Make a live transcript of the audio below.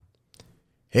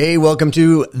Hey, welcome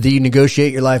to the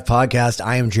Negotiate Your Life podcast.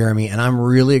 I am Jeremy, and I'm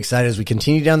really excited as we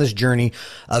continue down this journey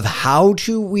of how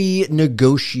do we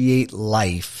negotiate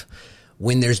life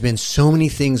when there's been so many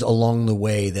things along the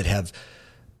way that have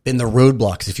been the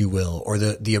roadblocks, if you will, or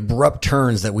the abrupt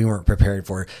turns that we weren't prepared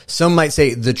for. Some might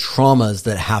say the traumas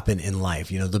that happen in life,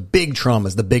 the big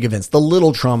traumas, the big events, the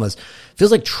little traumas.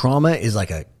 Feels like trauma is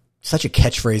like such a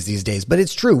catchphrase these days, but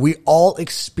it's true. We all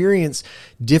experience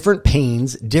different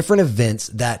pains, different events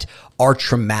that are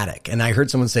traumatic. And I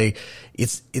heard someone say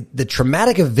the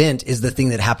traumatic event is the thing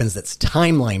that happens that's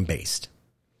timeline based.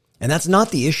 And that's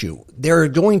not the issue. There are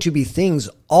going to be things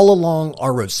all along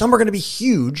our road. Some are going to be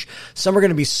huge. Some are going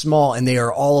to be small, and they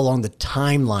are all along the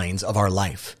timelines of our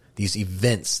life. These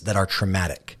events that are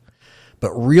traumatic,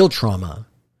 but real trauma,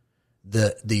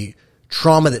 the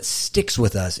trauma that sticks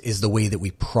with us is the way that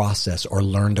we process or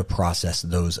learn to process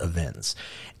those events.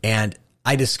 And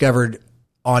I discovered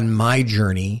on my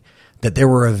journey that there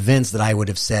were events that I would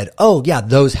have said, oh yeah,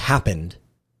 those happened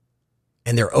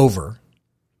and they're over.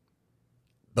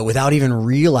 But without even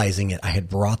realizing it, I had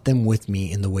brought them with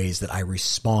me in the ways that I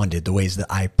responded, the ways that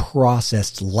I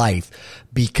processed life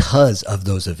because of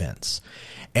those events.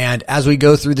 And as we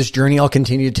go through this journey, I'll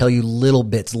continue to tell you little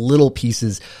bits, little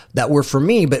pieces that were for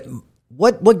me, but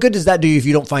what good does that do you if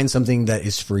you don't find something that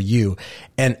is for you?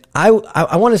 And I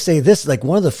want to say this, like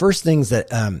one of the first things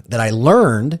that I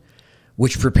learned,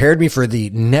 which prepared me for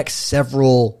the next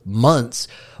several months,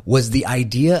 was the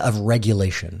idea of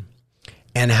regulation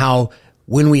and how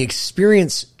when we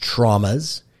experience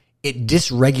traumas, it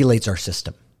dysregulates our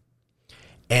system.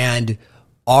 And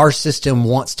our system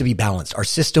wants to be balanced. Our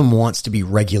system wants to be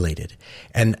regulated.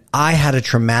 And I had a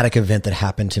traumatic event that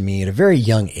happened to me at a very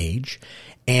young age,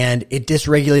 and it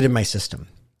dysregulated my system.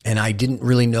 And I didn't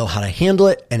really know how to handle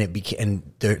it, and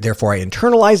therefore I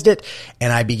internalized it,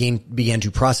 and I began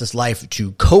to process life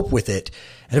to cope with it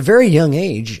at a very young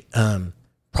age,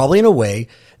 probably in a way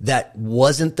that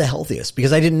wasn't the healthiest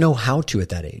because I didn't know how to at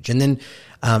that age. And then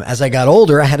as I got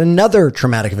older, I had another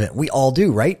traumatic event. We all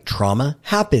do, right? Trauma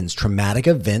happens. Traumatic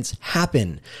events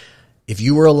happen. If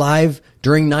you were alive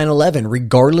during 9/11,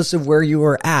 regardless of where you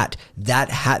were at,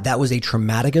 that was a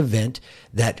traumatic event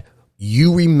that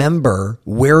you remember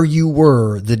where you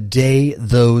were the day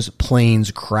those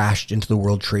planes crashed into the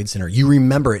World Trade Center. You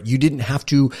remember it. You didn't have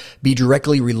to be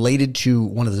directly related to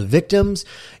one of the victims.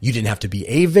 You didn't have to be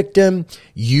a victim.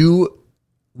 You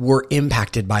were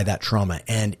impacted by that trauma.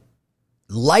 And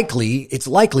it's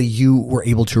likely you were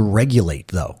able to regulate,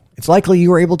 though. It's likely you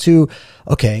were able to,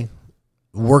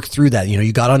 work through that.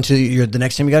 You got onto the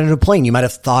next time you got into a plane, you might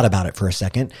have thought about it for a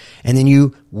second, and then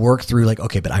you work through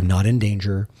but I'm not in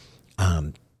danger.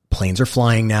 Planes are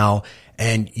flying now,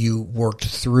 and you worked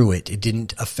through it. It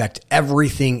didn't affect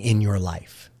everything in your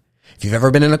life. If you've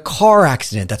ever been in a car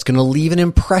accident, that's going to leave an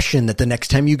impression that the next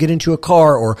time you get into a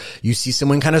car or you see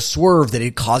someone kind of swerve, that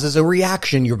it causes a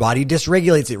reaction. Your body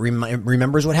dysregulates. It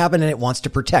remembers what happened and it wants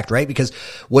to protect, right? Because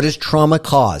what does trauma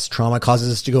cause? Trauma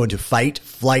causes us to go into fight,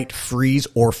 flight, freeze,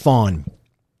 or fawn.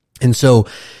 And so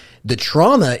the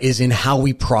trauma is in how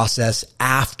we process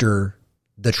after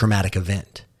the traumatic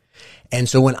event. And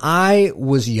so when I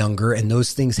was younger and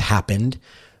those things happened,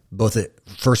 both at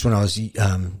first when I was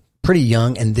pretty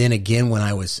young, and then again when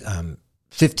I was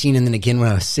 15, and then again when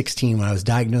I was 16, when I was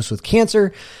diagnosed with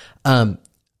cancer,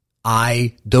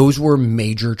 those were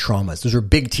major traumas. Those were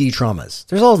big T traumas.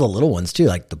 There's all the little ones too,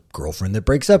 like the girlfriend that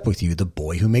breaks up with you, the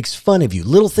boy who makes fun of you,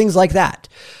 little things like that.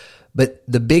 But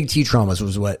the big T traumas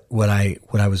was what I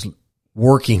was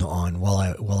working on while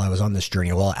I was on this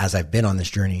journey, as I've been on this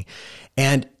journey.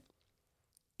 And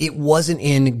it wasn't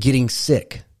in getting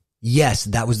sick. Yes,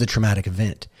 that was the traumatic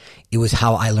event. It was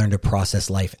how I learned to process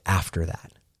life after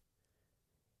that.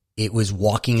 It was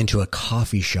walking into a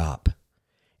coffee shop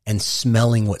and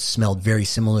smelling what smelled very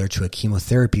similar to a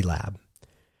chemotherapy lab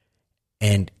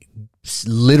and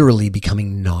literally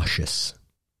becoming nauseous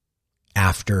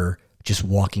after just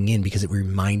walking in because it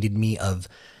reminded me of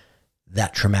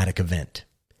that traumatic event.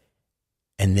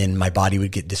 And then my body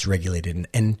would get dysregulated.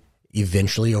 And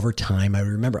eventually over time, I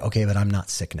would remember, but I'm not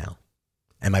sick now.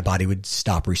 And my body would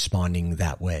stop responding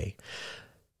that way.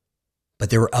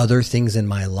 But there were other things in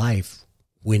my life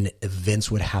when events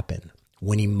would happen,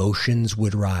 when emotions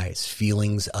would rise,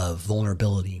 feelings of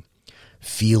vulnerability,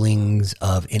 feelings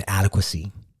of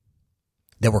inadequacy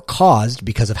that were caused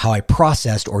because of how I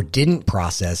processed or didn't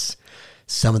process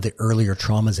some of the earlier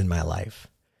traumas in my life,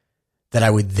 that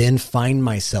I would then find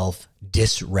myself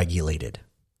dysregulated.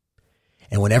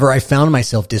 And whenever I found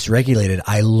myself dysregulated,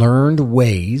 I learned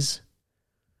ways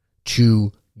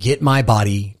to get my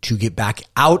body to get back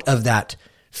out of that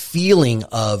feeling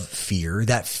of fear,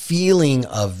 that feeling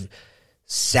of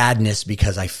sadness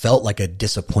because I felt like a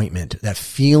disappointment, that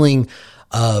feeling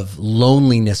of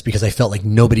loneliness because I felt like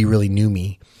nobody really knew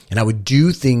me. And I would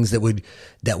do things that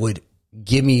would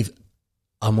give me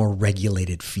a more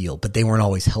regulated feel, but they weren't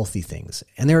always healthy things.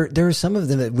 And there are some of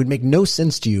them that would make no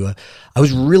sense to you. I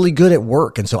was really good at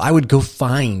work. And so I would go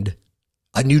find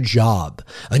a new job,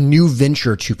 a new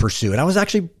venture to pursue. And I was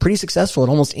actually pretty successful at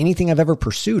almost anything I've ever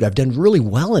pursued. I've done really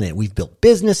well in it. We've built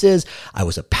businesses. I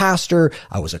was a pastor.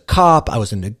 I was a cop. I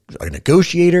was a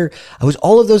negotiator. I was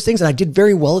all of those things, and I did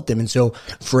very well at them. And so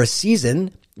for a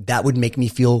season, that would make me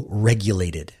feel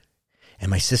regulated,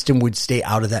 and my system would stay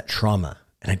out of that trauma,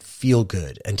 and I'd feel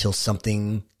good until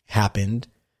something happened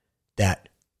that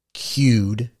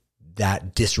cued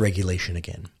that dysregulation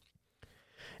again.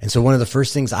 And so one of the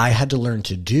first things I had to learn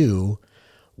to do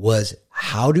was,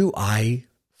 how do I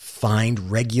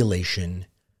find regulation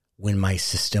when my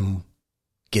system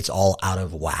gets all out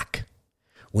of whack?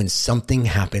 When something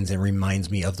happens and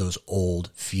reminds me of those old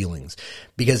feelings?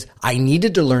 Because I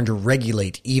needed to learn to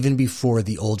regulate even before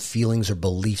the old feelings or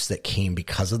beliefs that came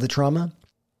because of the trauma.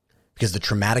 Because the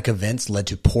traumatic events led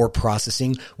to poor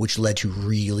processing, which led to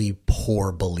really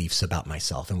poor beliefs about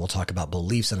myself. And we'll talk about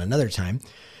beliefs in another time,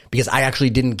 because I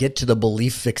actually didn't get to the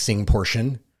belief fixing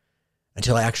portion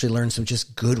until I actually learned some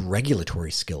just good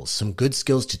regulatory skills, some good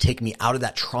skills to take me out of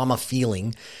that trauma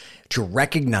feeling, to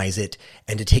recognize it,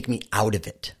 and to take me out of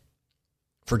it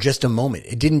for just a moment.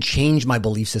 It didn't change my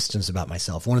belief systems about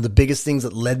myself. One of the biggest things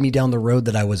that led me down the road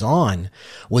that I was on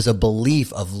was a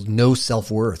belief of no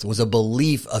self-worth, was a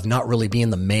belief of not really being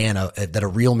the man that a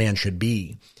real man should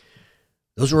be.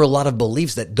 Those were a lot of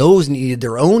beliefs that those needed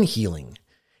their own healing.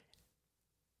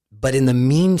 But in the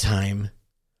meantime,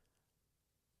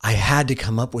 I had to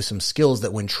come up with some skills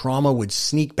that when trauma would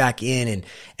sneak back in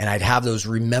and I'd have those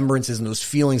remembrances and those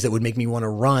feelings that would make me want to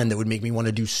run, that would make me want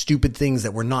to do stupid things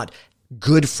that were not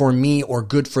good for me or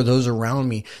good for those around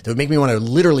me, that would make me want to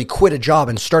literally quit a job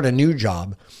and start a new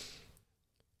job.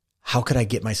 How could I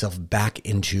get myself back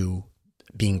into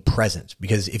being present?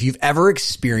 Because if you've ever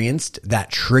experienced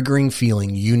that triggering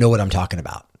feeling, you know what I'm talking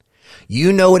about.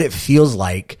 You know what it feels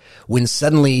like when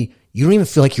suddenly you don't even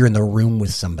feel like you're in the room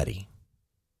with somebody.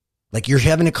 Like you're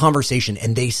having a conversation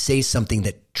and they say something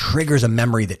that triggers a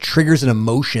memory, that triggers an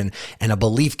emotion, and a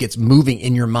belief gets moving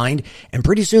in your mind. And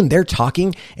pretty soon they're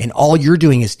talking and all you're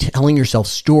doing is telling yourself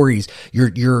stories.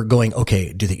 You're going,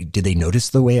 okay, did they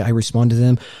notice the way I respond to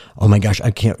them? Oh my gosh,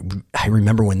 I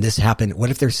remember when this happened. What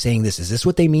if they're saying this? Is this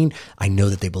what they mean? I know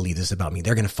that they believe this about me.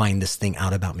 They're going to find this thing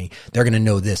out about me. They're going to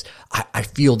know this. I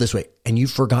feel this way. And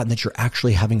you've forgotten that you're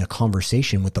actually having a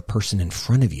conversation with the person in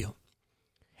front of you.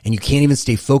 And you can't even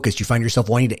stay focused. You find yourself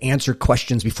wanting to answer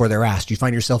questions before they're asked. You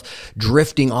find yourself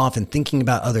drifting off and thinking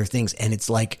about other things. And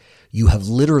it's like you have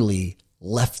literally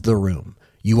left the room.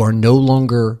 You are no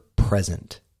longer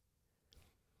present.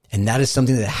 And that is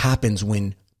something that happens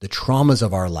when the traumas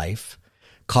of our life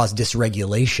cause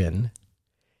dysregulation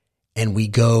and we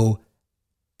go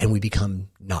and we become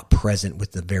not present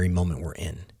with the very moment we're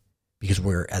in. Because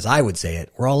we're, as I would say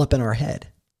it, we're all up in our head.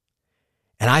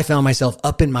 And I found myself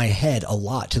up in my head a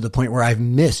lot, to the point where I've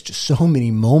missed so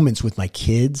many moments with my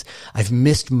kids. I've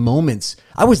missed moments.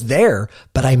 I was there,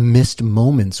 but I missed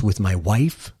moments with my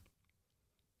wife.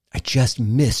 I just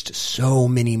missed so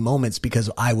many moments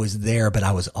because I was there, but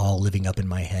I was all living up in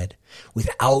my head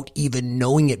without even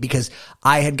knowing it, because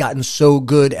I had gotten so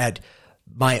good at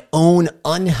my own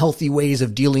unhealthy ways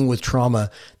of dealing with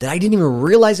trauma that I didn't even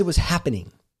realize it was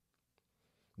happening.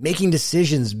 Making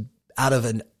decisions out of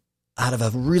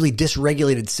a really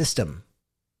dysregulated system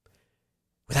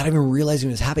without even realizing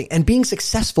it was happening, and being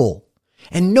successful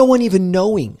and no one even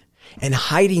knowing, and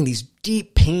hiding these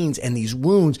deep pains and these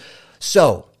wounds.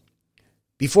 So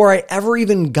before I ever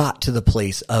even got to the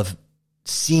place of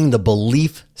seeing the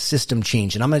belief system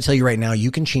change, and I'm going to tell you right now,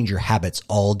 you can change your habits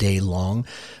all day long,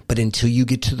 but until you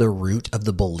get to the root of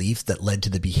the belief that led to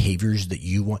the behaviors that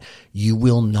you want, you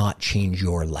will not change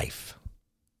your life.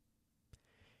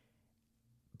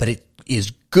 But it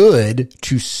is good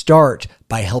to start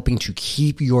by helping to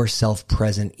keep yourself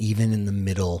present even in the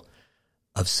middle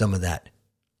of some of that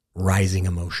rising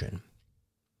emotion.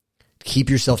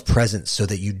 Keep yourself present so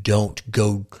that you don't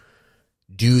go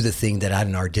do the thing that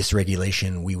in our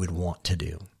dysregulation we would want to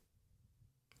do.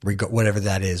 Whatever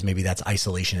that is, maybe that's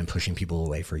isolation and pushing people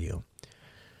away for you.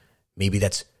 Maybe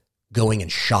that's going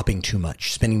and shopping too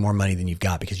much, spending more money than you've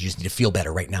got because you just need to feel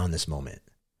better right now in this moment.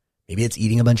 Maybe it's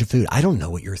eating a bunch of food. I don't know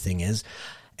what your thing is.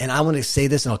 And I want to say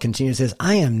this, and I'll continue to say this.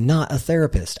 I am not a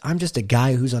therapist. I'm just a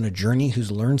guy who's on a journey, who's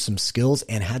learned some skills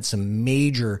and had some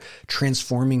major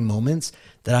transforming moments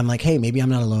that I'm like, hey, maybe I'm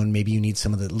not alone. Maybe you need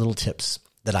some of the little tips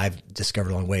that I've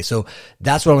discovered along the way. So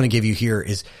that's what I want to give you here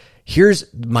is here's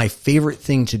my favorite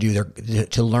thing to do there,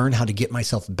 to learn how to get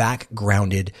myself back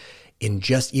grounded in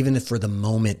just even for the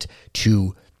moment,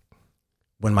 to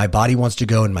when my body wants to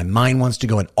go and my mind wants to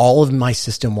go and all of my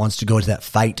system wants to go into that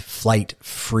fight, flight,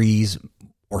 freeze,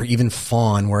 or even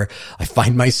fawn, where I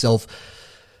find myself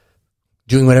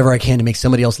doing whatever I can to make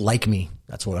somebody else like me.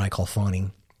 That's what I call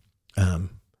fawning.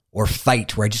 Or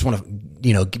fight, where I just want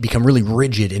to, become really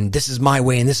rigid and this is my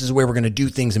way and this is where we're going to do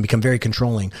things and become very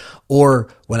controlling. Or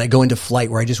when I go into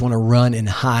flight, where I just want to run and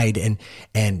hide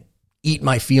and eat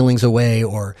my feelings away,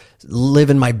 or live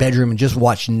in my bedroom and just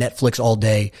watch Netflix all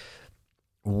day.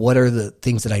 What are the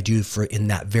things that I do for in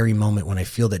that very moment when I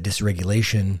feel that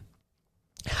dysregulation?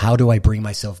 How do I bring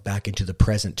myself back into the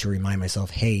present to remind myself,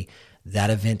 hey,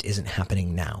 that event isn't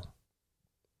happening now.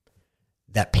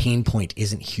 That pain point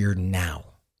isn't here now.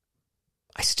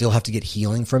 I still have to get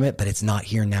healing from it, but it's not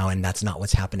here now, and that's not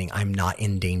what's happening. I'm not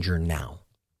in danger now.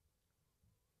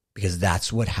 Because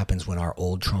that's what happens when our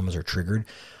old traumas are triggered.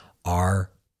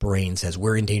 Our brain says,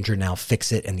 we're in danger now,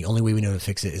 fix it. And the only way we know to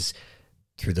fix it is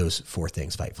through those 4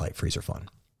 things: fight, flight, freeze, or fawn.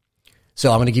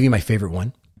 So I'm going to give you my favorite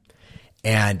one.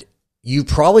 And you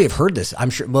probably have heard this. I'm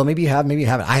sure, well, maybe you have, maybe you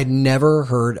haven't. I had never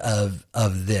heard of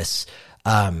this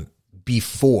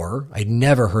before. I'd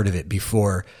never heard of it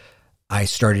before I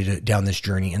started down this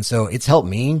journey. And so it's helped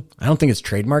me. I don't think it's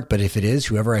trademarked, but if it is,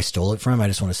 whoever I stole it from, I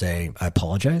just want to say I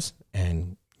apologize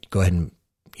and go ahead and,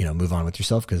 move on with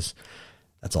yourself, because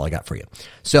that's all I got for you.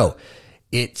 So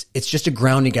it's just a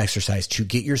grounding exercise to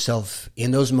get yourself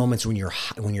in those moments when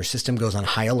your system goes on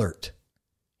high alert,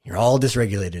 you're all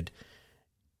dysregulated.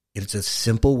 It's a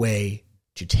simple way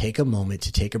to take a moment,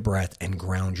 to take a breath and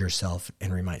ground yourself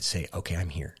and say, okay, I'm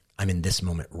here. I'm in this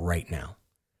moment right now.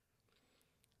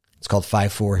 It's called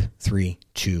 5, 4, 3,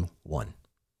 2, 1.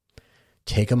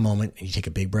 Take a moment and you take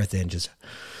a big breath in, and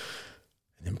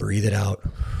then breathe it out.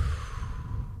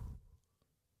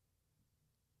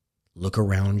 Look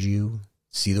around you,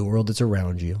 see the world that's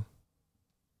around you. And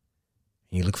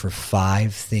you look for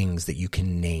 5 things that you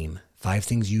can name. 5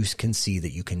 things you can see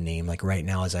that you can name. Like right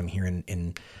now, as I'm here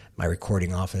in my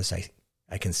recording office,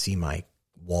 I can see my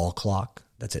wall clock.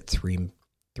 That's at 3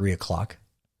 o'clock.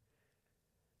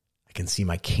 I can see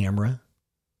my camera.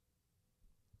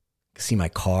 I can see my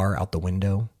car out the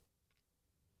window.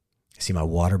 I see my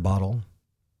water bottle.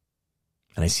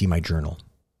 And I see my journal.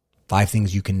 5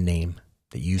 things you can name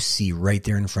that you see right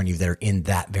there in front of you that are in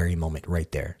that very moment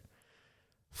right there.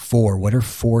 4, what are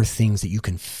 4 things that you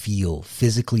can feel,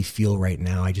 physically feel right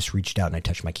now? I just reached out and I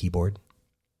touched my keyboard.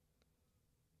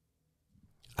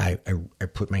 I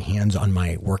put my hands on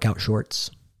my workout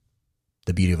shorts.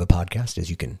 The beauty of a podcast is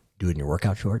you can do it in your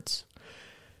workout shorts.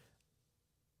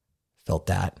 Felt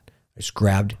that. I just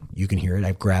grabbed, you can hear it.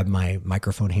 I've grabbed my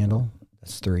microphone handle.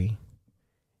 That's 3.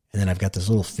 And then I've got this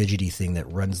little fidgety thing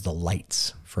that runs the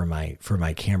lights for my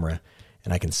camera,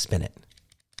 and I can spin it.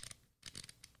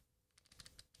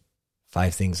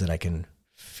 5 things that I can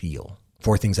feel.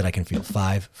 4 things that I can feel.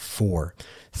 5, 4,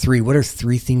 3. What are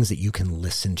 3 things that you can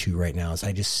listen to right now? As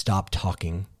I just stopped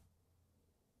talking.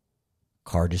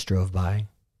 Car just drove by.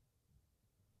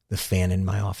 The fan in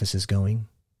my office is going.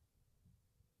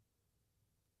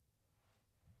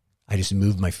 I just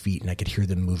moved my feet and I could hear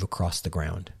them move across the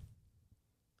ground.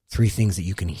 3 things that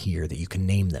you can hear, that you can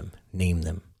name them. Name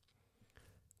them.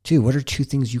 2, what are 2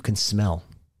 things you can smell?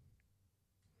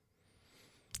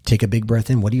 Take a big breath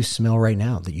in. What do you smell right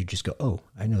now that you just go, oh,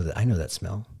 I know that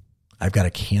smell. I've got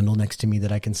a candle next to me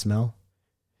that I can smell.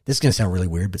 This is going to sound really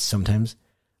weird, but sometimes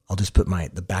I'll just put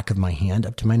the back of my hand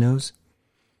up to my nose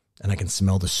and I can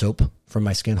smell the soap from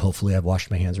my skin. Hopefully I've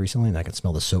washed my hands recently and I can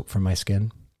smell the soap from my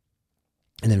skin.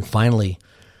 And then finally,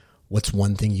 what's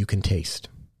one thing you can taste?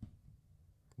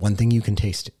 One thing you can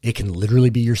taste. It can literally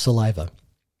be your saliva.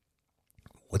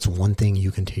 What's one thing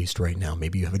you can taste right now?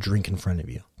 Maybe you have a drink in front of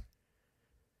you.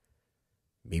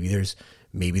 Maybe there's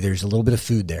a little bit of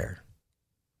food there.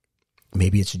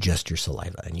 Maybe it's just your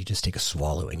saliva and you just take a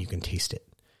swallow and you can taste it.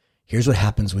 Here's what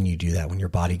happens when you do that, when your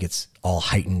body gets all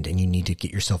heightened and you need to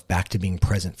get yourself back to being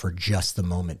present for just the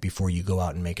moment before you go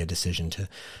out and make a decision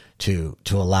to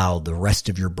allow the rest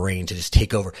of your brain to just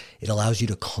take over. It allows you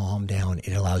to calm down.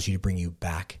 It allows you to bring you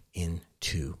back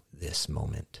into this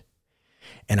moment.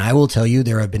 And I will tell you,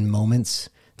 there have been moments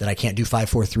that I can't do 5,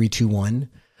 4, 3, 2, 1,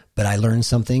 but I learned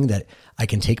something that I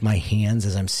can take my hands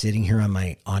as I'm sitting here at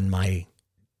my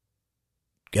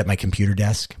computer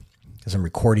desk as I'm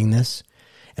recording this.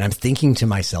 And I'm thinking to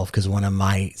myself, because one of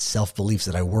my self-beliefs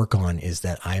that I work on is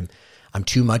that I'm I'm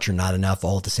too much or not enough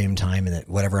all at the same time, and that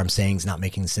whatever I'm saying is not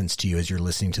making sense to you as you're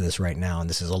listening to this right now. And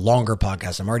this is a longer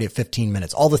podcast. I'm already at 15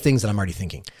 minutes, all the things that I'm already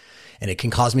thinking, and it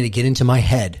can cause me to get into my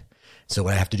head. So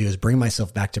what I have to do is bring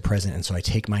myself back to present. And so I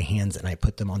take my hands and I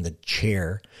put them on the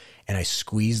chair and I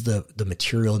squeeze the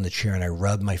material in the chair and I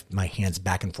rub my hands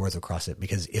back and forth across it,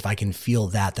 because if I can feel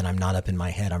that, then I'm not up in my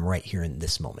head. I'm right here in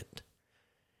this moment.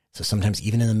 So sometimes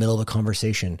even in the middle of a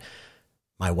conversation,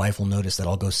 my wife will notice that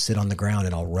I'll go sit on the ground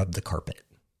and I'll rub the carpet,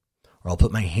 or I'll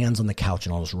put my hands on the couch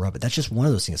and I'll just rub it. That's just one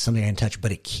of those things, something I can touch,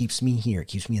 but it keeps me here. It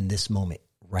keeps me in this moment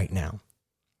right now.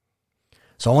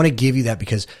 So I want to give you that,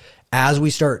 because as we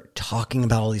start talking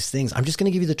about all these things, I'm just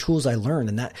going to give you the tools I learned.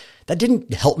 And that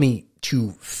didn't help me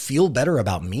to feel better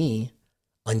about me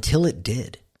until it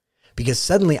did, because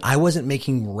suddenly I wasn't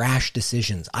making rash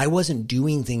decisions. I wasn't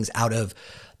doing things out of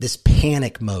this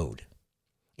panic mode.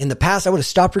 In the past, I would have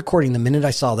stopped recording the minute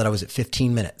I saw that I was at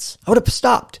 15 minutes. I would have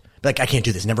stopped. Like, I can't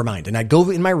do this, never mind. And I'd go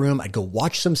in my room, I'd go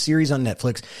watch some series on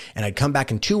Netflix, and I'd come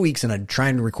back in 2 weeks and I'd try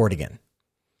and record again.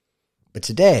 But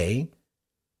today,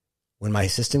 when my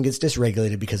system gets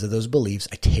dysregulated because of those beliefs,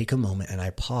 I take a moment and I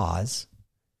pause.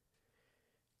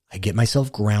 I get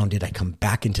myself grounded. I come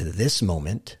back into this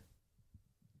moment.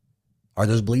 Are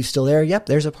those beliefs still there? Yep,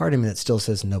 there's a part of me that still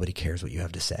says nobody cares what you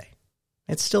have to say.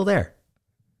 It's still there.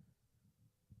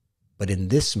 But in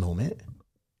this moment,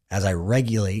 as I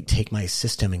regulate, take my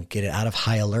system and get it out of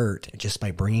high alert, just by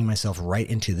bringing myself right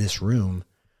into this room,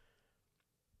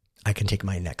 I can take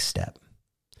my next step.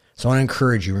 So I want to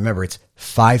encourage you, remember, it's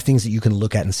 5 things that you can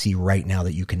look at and see right now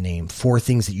that you can name, 4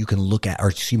 things that you can look at, or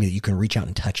excuse me, that you can reach out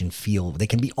and touch and feel. They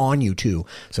can be on you too.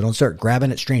 So don't start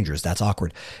grabbing at strangers. That's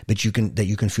awkward. But that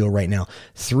you can feel right now.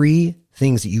 3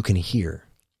 things that you can hear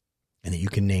and that you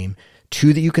can name,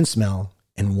 2 that you can smell,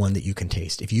 and 1 that you can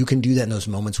taste. If you can do that in those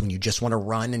moments when you just want to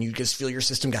run and you just feel your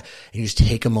system and you just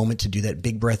take a moment to do that,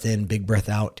 big breath in, big breath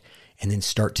out, and then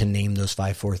start to name those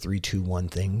 5, 4, 3, 2, 1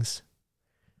 things.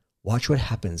 Watch what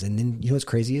happens. And then, you know what's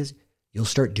crazy is you'll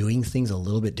start doing things a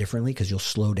little bit differently, because you'll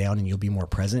slow down and you'll be more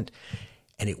present,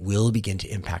 and it will begin to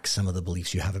impact some of the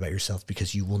beliefs you have about yourself,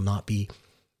 because you won't be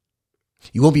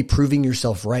proving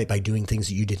yourself right by doing things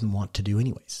that you didn't want to do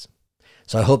anyways.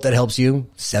 So I hope that helps you.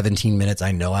 17 minutes.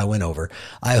 I know I went over.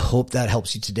 I hope that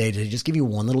helps you today to just give you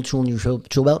one little tool in your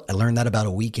tool belt. I learned that about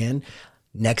a weekend.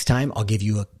 Next time, I'll give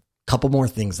you a couple more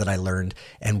things that I learned,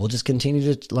 and we'll just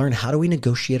continue to learn, how do we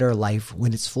negotiate our life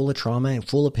when it's full of trauma and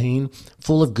full of pain,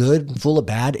 full of good, full of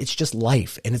bad. It's just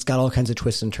life, and it's got all kinds of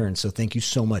twists and turns. So thank you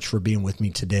so much for being with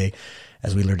me today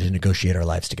as we learn to negotiate our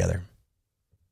lives together.